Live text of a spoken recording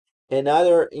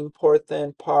Another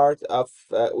important part of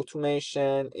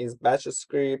automation is batch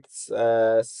scripts.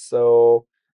 So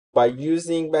by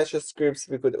using batch scripts,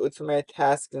 we could automate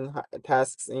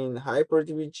tasks in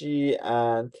HyperDbg,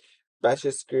 and batch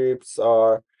scripts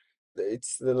are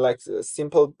like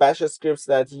simple bash scripts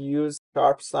that use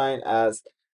sharp sign as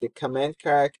the command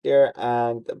character,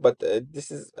 and but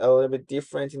this is a little bit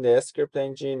different in the script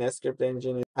engine. A script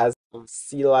engine has a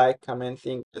C-like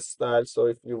commenting style, so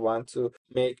if you want to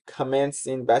make comments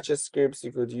in batch scripts,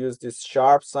 you could use this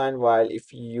sharp sign, while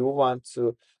if you want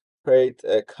to create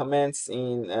comments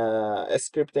in a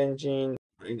script engine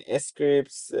in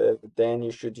scripts, then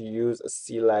you should use a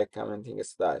C-like commenting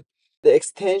style. The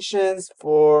extensions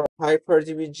for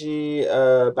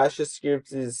HyperDbg bash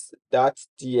script is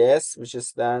 .ds, which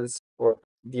stands for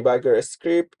debugger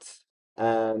script,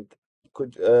 and you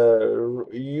could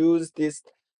use this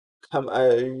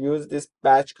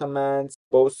batch commands.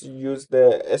 Both use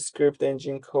the script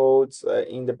engine codes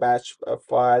in the batch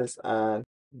files, and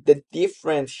the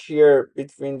difference here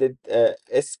between the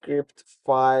script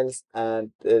files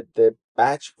and the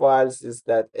batch files is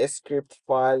that script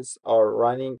files are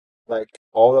running, like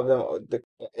all of them, the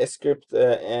script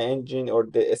engine or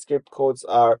the script codes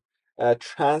are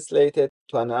translated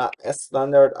to a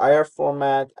standard IR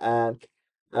format, and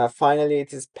finally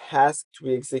it is passed to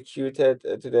be executed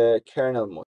to the kernel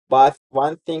mode. But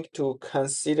one thing to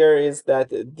consider is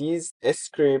that these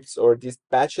scripts or these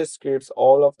batch scripts,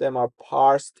 all of them are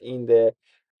parsed in the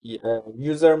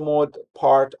user mode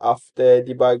part of the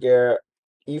debugger.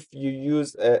 If you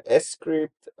use a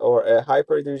script or a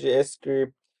HyperDbg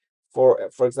script,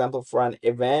 for example, for an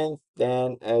event,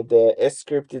 then the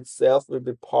script itself will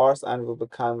be parsed and will be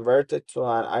converted to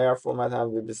an IR format and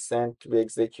will be sent to be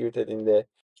executed in the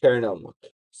kernel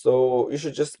mode. So you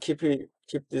should just keep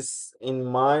this in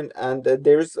mind. And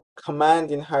there is a command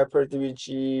in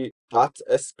HyperDbg dot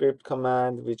script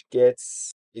command, which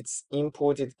gets its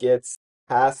input, it gets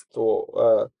passed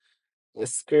to a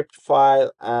script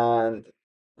file, and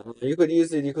you could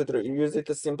use it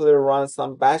to simply run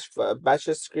some batch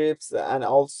scripts. And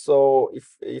also,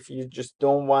 if you just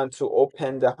don't want to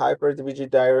open the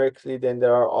HyperDbg directly, then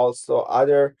there are also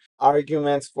other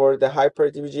arguments for the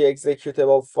HyperDbg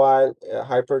executable file,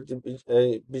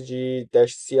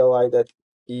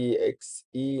 hyperdbg-cli.exe.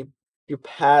 You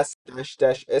pass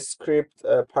dash script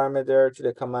parameter to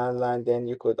the command line, then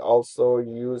you could also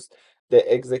use the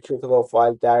executable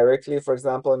file directly. For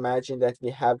example, imagine that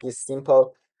we have this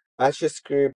simple batch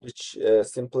script which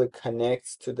simply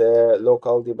connects to the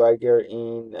local debugger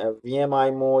in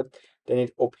VMI mode. Then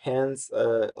it opens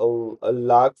a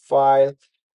log file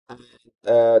and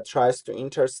tries to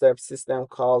intercept system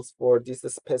calls for this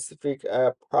specific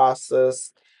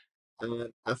process.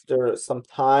 And after some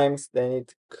times, then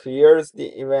it clears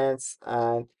the events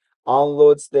and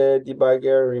unloads the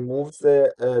debugger, removes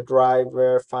the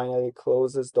driver, finally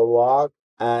closes the log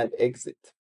and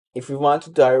exit. If we want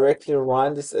to directly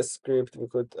run this script, we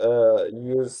could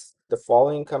use the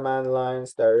following command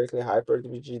lines directly: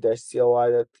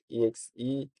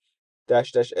 hyperdbg-cli.exe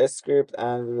dash script,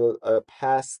 and we will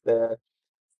pass the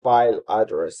file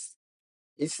address.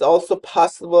 It's also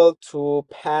possible to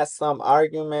pass some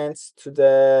arguments to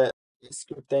the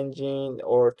script engine,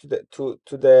 or to the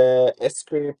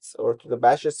scripts or to the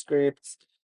bash scripts,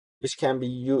 which can be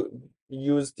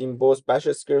used in both bash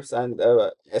scripts and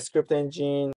a script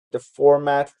engine. The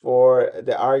format for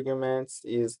the arguments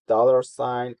is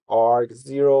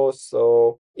 $arg0,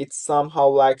 so it's somehow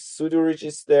like pseudo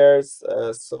registers.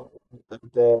 So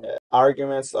the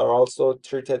arguments are also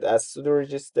treated as pseudo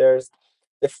registers.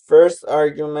 The first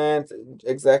argument,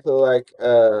 exactly like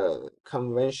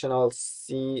conventional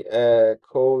C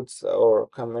codes or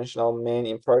conventional main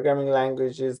in programming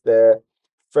languages, the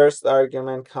first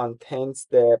argument contains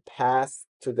the path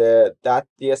to the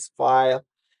 .ds file,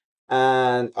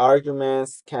 and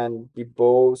arguments can be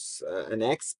both an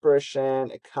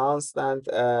expression, a constant,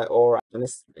 or a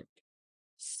string.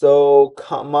 So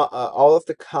all of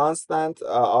the constant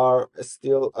are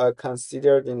still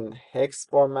considered in hex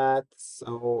format.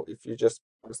 So if you just,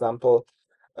 for example,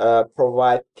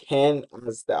 provide 10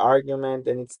 as the argument,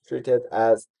 then it's treated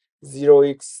as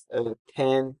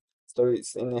 0x10. So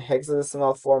it's in a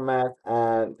hexadecimal format.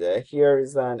 And here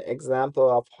is an example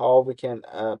of how we can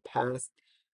pass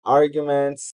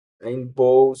arguments in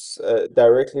both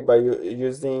directly by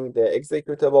using the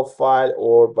executable file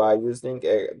or by using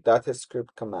a data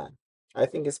script command. I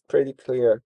think it's pretty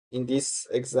clear. In this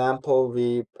example,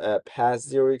 we pass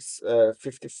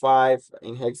 0x55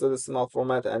 in hexadecimal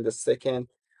format, and the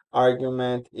second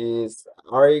argument is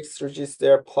RX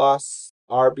register plus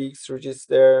RBX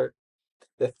register.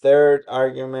 The third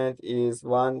argument is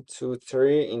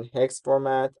 123 in hex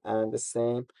format, and the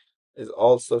same is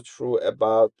also true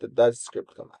about the dot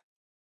script command.